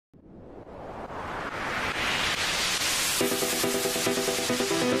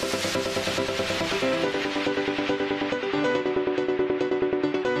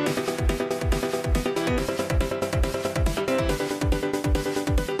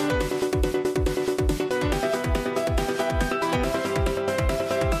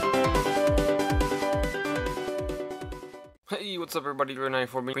What's up everybody,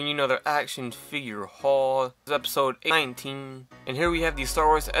 You're94 bringing you another action figure haul. This is episode 19. And here we have the Star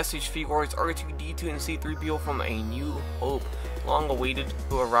Wars SH Figuarts R2-D2 and C-3PO from A New Hope. Long awaited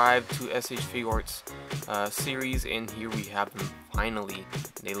to arrive to SH Figuarts series, and here we have them finally.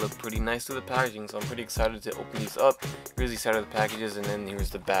 They look pretty nice to the packaging, so I'm pretty excited to open these up. Here's the side of the packages, and then here's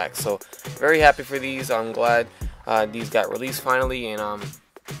the back. So very happy for these. I'm glad these got released finally, and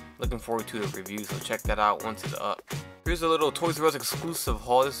looking forward to the review, so check that out once it's up. Here's a little Toys R Us exclusive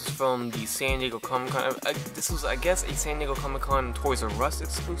haul. This is from the San Diego Comic-Con. This was, I guess, a San Diego Comic-Con Toys R Us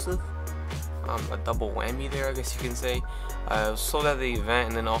exclusive. A double whammy there, I guess you can say. Sold at the event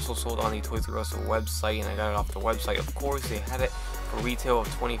and then also sold on the Toys R Us website, and I got it off the website. Of course, they had it for retail of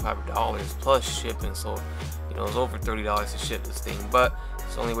 $25 plus shipping, so you know, it was over $30 to ship this thing, but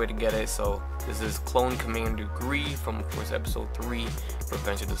it's the only way to get it. So this is Clone Commander Gree from, of course, episode 3,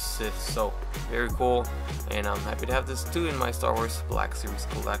 Revenge of the Sith. So very cool, and I'm happy to have this too in my Star Wars Black Series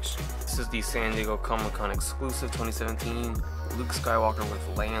collection. This is the San Diego Comic-Con exclusive 2017 Luke Skywalker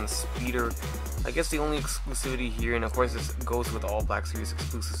with Land Speeder. I guess the only exclusivity here, and of course this goes with all Black Series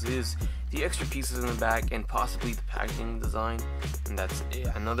exclusives, is the extra pieces in the back and possibly the packaging design, and that's it.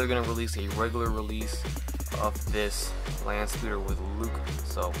 I know they're going to release a regular release of this Land Speeder with Luke,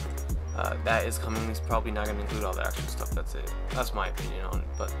 so that is coming. It's probably not going to include all the extra stuff. That's it. That's my opinion on it,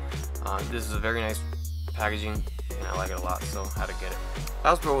 but this is a very nice packaging, and I like it a lot, so how to get it.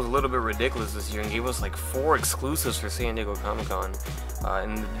 Hasbro was a little bit ridiculous this year and gave us like 4 exclusives for San Diego Comic-Con,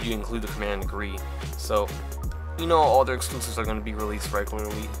 and you include the Commander Gree. So you know all their exclusives are going to be released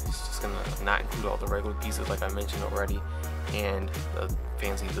regularly. It's just going to not include all the regular pieces like I mentioned already, and the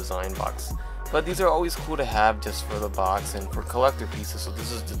fancy design box. But these are always cool to have just for the box and for collector pieces. So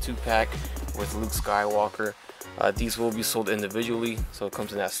this is the 2-pack with Luke Skywalker. These will be sold individually, so it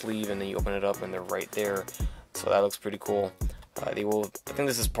comes in that sleeve and then you open it up and they're right there. So that looks pretty cool. I think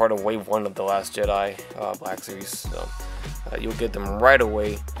this is part of Wave 1 of The Last Jedi Black Series, so you'll get them right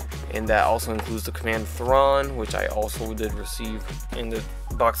away. And that also includes the Command Thrawn, which I also did receive. And the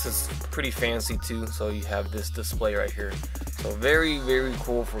box is pretty fancy too, so you have this display right here. So very, very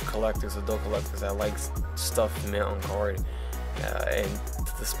cool for collectors, adult collectors that like stuff mint on card and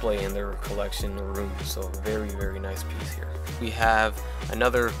display in their collection room. So very, very nice piece here. We have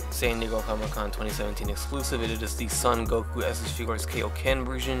another San Diego Comic-Con 2017 exclusive. It is the Son Goku SH Figuarts Kaioken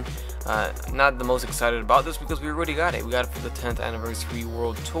version. Not the most excited about this because we already got it. We got it for the 10th anniversary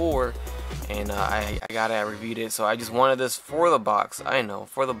world tour, and I got it, I reviewed it, so I just wanted this for the box. I know,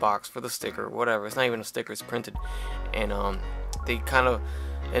 for the box, for the sticker, whatever. It's not even a sticker, it's printed. And they kind of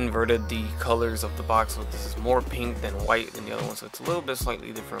inverted the colors of the box, so this is more pink than white than the other one, so it's a little bit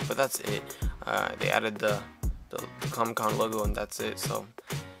slightly different, but that's it. They added the Comic-Con logo, and that's it. So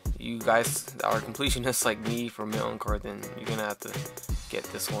you guys are completionists like me for mint on card, then you're gonna have to get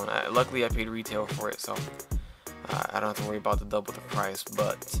this one. Luckily I paid retail for it, so I don't have to worry about the double the price.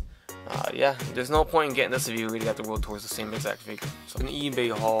 But yeah, there's no point in getting this if you already got the World Tours the same exact figure. So an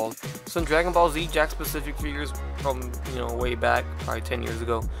eBay haul, some Dragon Ball Z Jack specific figures from, you know, way back, probably 10 years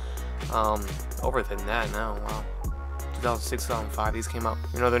ago. Over than that now, wow. 2006, 2005, these came out.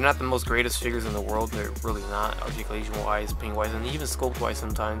 You know, they're not the most greatest figures in the world. They're really not, articulation wise, paint wise, and even sculpt wise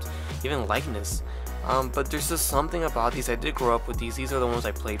sometimes, even likeness. But there's just something about these. I did grow up with these. These are the ones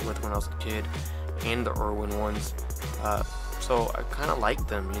I played with when I was a kid, and the Irwin ones. So I kind of like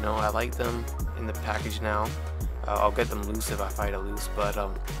them, you know. I like them in the package now. I'll get them loose if I find it loose, but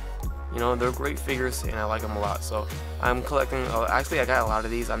you know, they're great figures and I like them a lot. So I'm collecting, actually I got a lot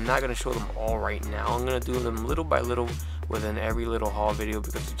of these. I'm not going to show them all right now. I'm going to do them little by little within every little haul video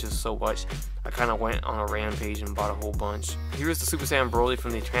because it's just so much. I kind of went on a rampage and bought a whole bunch. Here's the Super Saiyan Broly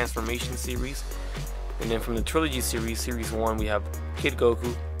from the Transformation series. And then from the Trilogy series, Series 1, we have Kid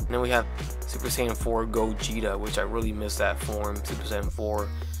Goku. And then we have Super Saiyan 4 Gogeta, which I really miss that form. Super Saiyan 4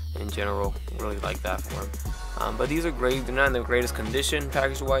 in general, really like that form. But these are great. They're not in the greatest condition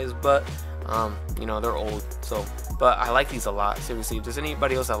package wise, but you know, they're old. So, but I like these a lot. Seriously, if there's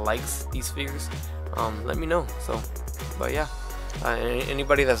anybody else that likes these figures, let me know. So, but yeah,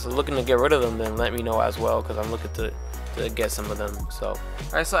 anybody that's looking to get rid of them, then let me know as well, because I'm looking to get some of them. So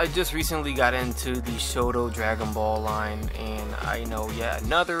alright, so I just recently got into the Shodo Dragon Ball line, and I know yet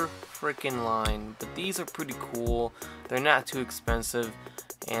another freaking line, but these are pretty cool. They're not too expensive,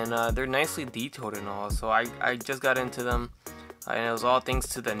 and they're nicely detailed and all. So I just got into them, and it was all thanks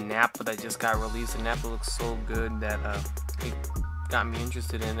to the Nappa that just got released. The Nappa looks so good that it got me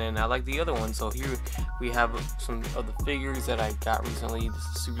interested in it, and I like the other one. So here we have some of the figures that I got recently. This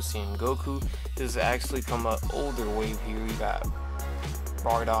is Super Saiyan Goku. This is actually from an older wave here. You got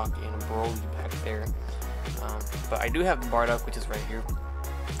Bardock and Broly back there. But I do have Bardock, which is right here.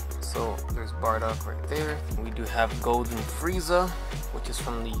 So there's Bardock right there. We do have Golden Frieza, which is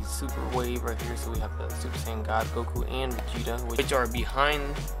from the Super Wave right here. So we have the Super Saiyan God, Goku, and Vegeta, which are behind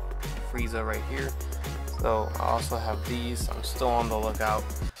Frieza right here. So I also have these. I'm still on the lookout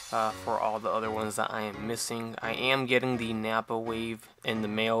for all the other ones that I am missing. I am getting the Nappa Wave in the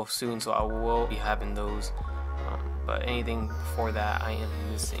mail soon, so I will be having those. But anything before that I am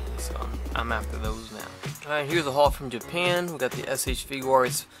missing, so I'm after those now. Alright, here's a haul from Japan. We got the SH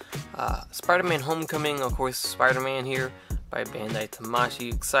Figuarts Spider-Man Homecoming, of course, Spider-Man here by Bandai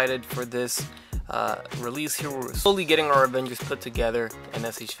Tamashii. Excited for this release here. We're slowly getting our Avengers put together in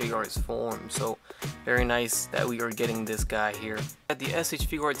SH Figuarts form, so very nice that we are getting this guy here. At the SH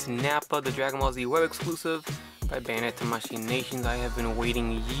Figuarts Nappa, the Dragon Ball Z web exclusive by Bandai Tamashii Nations. I have been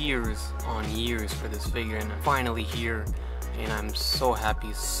waiting years on years for this figure, and I'm finally here, and I'm so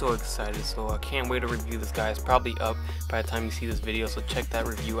happy, so excited. So I can't wait to review this guy. It's probably up by the time you see this video, so check that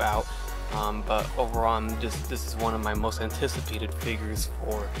review out. But overall, this is one of my most anticipated figures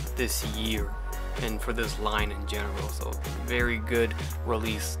for this year and for this line in general. So very good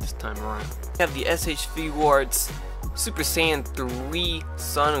release this time around. We have the SH Figuarts Super Saiyan 3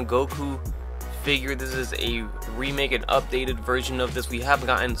 Son Goku figure. This is a remake and updated version of this. We haven't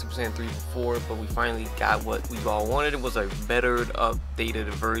gotten Super Saiyan 3 before, but we finally got what we all wanted. It was a bettered, updated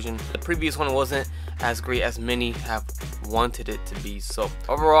version. The previous one wasn't as great as many have wanted it to be. So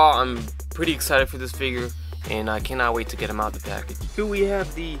overall, I'm pretty excited for this figure, and I cannot wait to get him out the package. Here we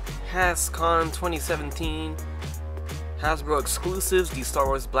have the HasCon 2017 Hasbro exclusives, the Star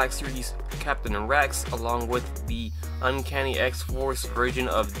Wars Black Series Captain Rex, along with the Uncanny X-Force version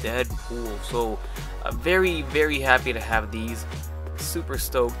of Deadpool. So very, very happy to have these. Super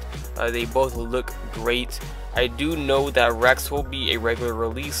stoked. They both look great. I do know that Rex will be a regular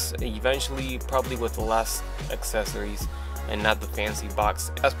release eventually, probably with less accessories and not the fancy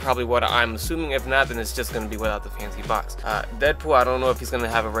box. That's probably what I'm assuming. If not, then it's just going to be without the fancy box. Deadpool, I don't know if he's going to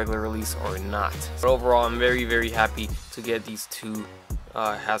have a regular release or not. But overall, I'm very, very happy to get these two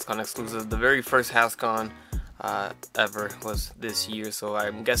HasCon exclusives. The very first HasCon ever was this year, so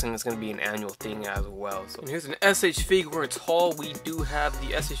I'm guessing it's going to be an annual thing as well. So, and here's an SH Figuarts haul. We do have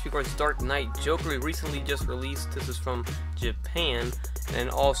the SH Figuarts Dark Knight Joker, recently just released. This is from Japan. And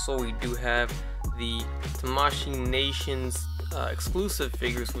also we do have the Tamashii Nations exclusive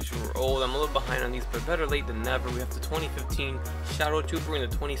figures, which were old. I'm a little behind on these, but better late than never. We have the 2015 Shadow Trooper and the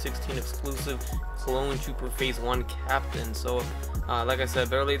 2016 exclusive Clone Trooper Phase 1 Captain. So like I said,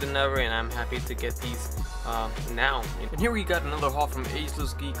 better late than never, and I'm happy to get these now. And here we got another haul from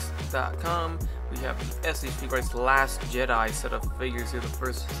agelessgeeks.com. We have the SH Figuarts Last Jedi set of figures here. The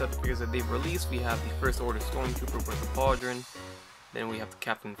first set of figures that they've released. We have the First Order Stormtrooper with the Pauldron. Then we have the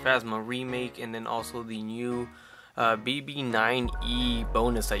Captain Phasma remake, and then also the new BB9E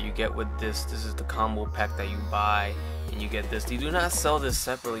bonus that you get with this. This is the combo pack that you buy, and you get this. They do not sell this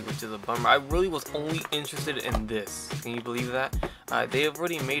separately, which is a bummer. I really was only interested in this. Can you believe that? They have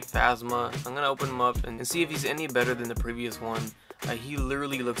already made Phasma. I'm gonna open him up and see if he's any better than the previous one. He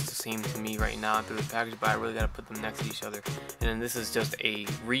literally looks the same to me right now through the package, but I really gotta put them next to each other. And then this is just a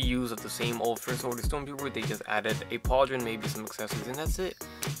reuse of the same old First Order Stormtrooper. They just added a pauldron, maybe some accessories, and that's it.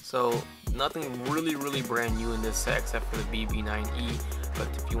 So nothing really brand new in this set except for the BB9E. But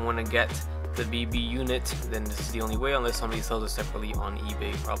if you want to get the BB unit, then this is the only way, unless somebody sells it separately on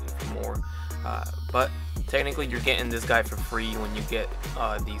eBay, probably for more. But technically you're getting this guy for free when you get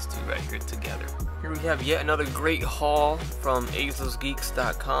these two right here together. Here we have yet another great haul from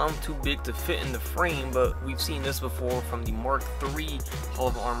agelessgeeks.com. Too big to fit in the frame, but we've seen this before from the Mark III Hall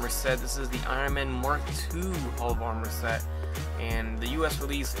of Armor set. This is the Iron Man Mark II Hall of Armor set, and the US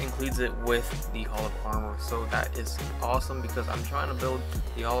release includes it with the Hall of Armor. So that is awesome, because I'm trying to build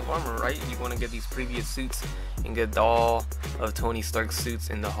the Hall of Armor, right? You want to get these previous suits and get all of Tony Stark's suits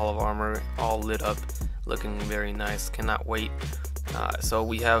in the Hall of Armor all lit up, looking very nice. Cannot wait. So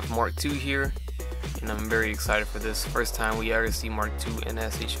we have Mark II here, and I'm very excited for this. First time we ever see Mark II in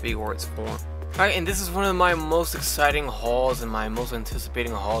SH Figuarts form. Alright, and this is one of my most exciting hauls and my most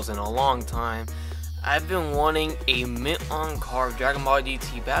anticipating hauls in a long time. I've been wanting a mint on card Dragon Ball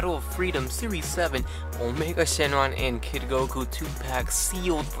GT Battle of Freedom Series 7 Omega Shenron and Kid Goku 2-pack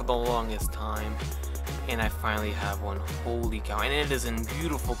sealed for the longest time. And I finally have one. Holy cow. And it is in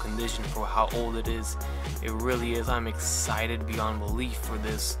beautiful condition for how old it is. It really is. I'm excited beyond belief for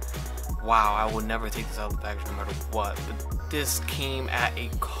this. Wow, I would never take this out of the package no matter what. But this came at a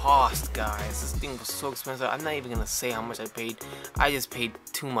cost, guys. This thing was so expensive. I'm not even gonna say how much I paid. I just paid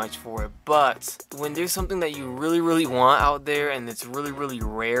too much for it. But when there's something that you really want out there, and it's really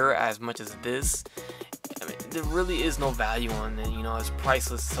rare as much as this, there really is no value on it, you know, it's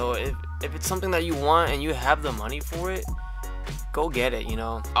priceless. So if it's something that you want and you have the money for it, go get it, you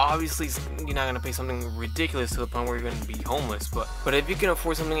know. Obviously you're not gonna pay something ridiculous to the point where you're gonna be homeless, but if you can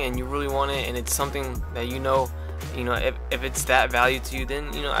afford something and you really want it and it's something that you know, if it's that value to you,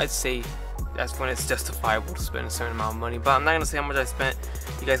 then, you know, I'd say that's when it's justifiable to spend a certain amount of money. But I'm not gonna say how much I spent.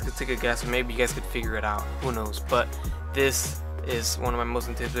 You guys could take a guess, or maybe you guys could figure it out, who knows. But this is one of my most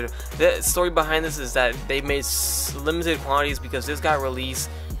anticipated. The story behind this is that they made limited quantities because this got released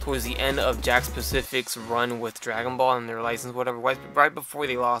towards the end of Jakks Pacific's run with Dragon Ball and their license, whatever, right before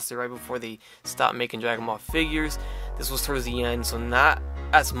they lost it, right before they stopped making Dragon Ball figures. This was towards the end, so not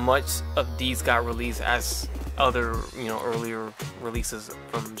as much of these got released as other, you know, earlier releases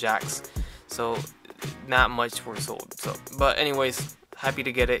from Jakks. So not much were sold. So, but anyways, happy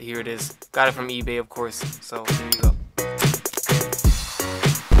to get it. Here it is. Got it from eBay, of course. So there you go.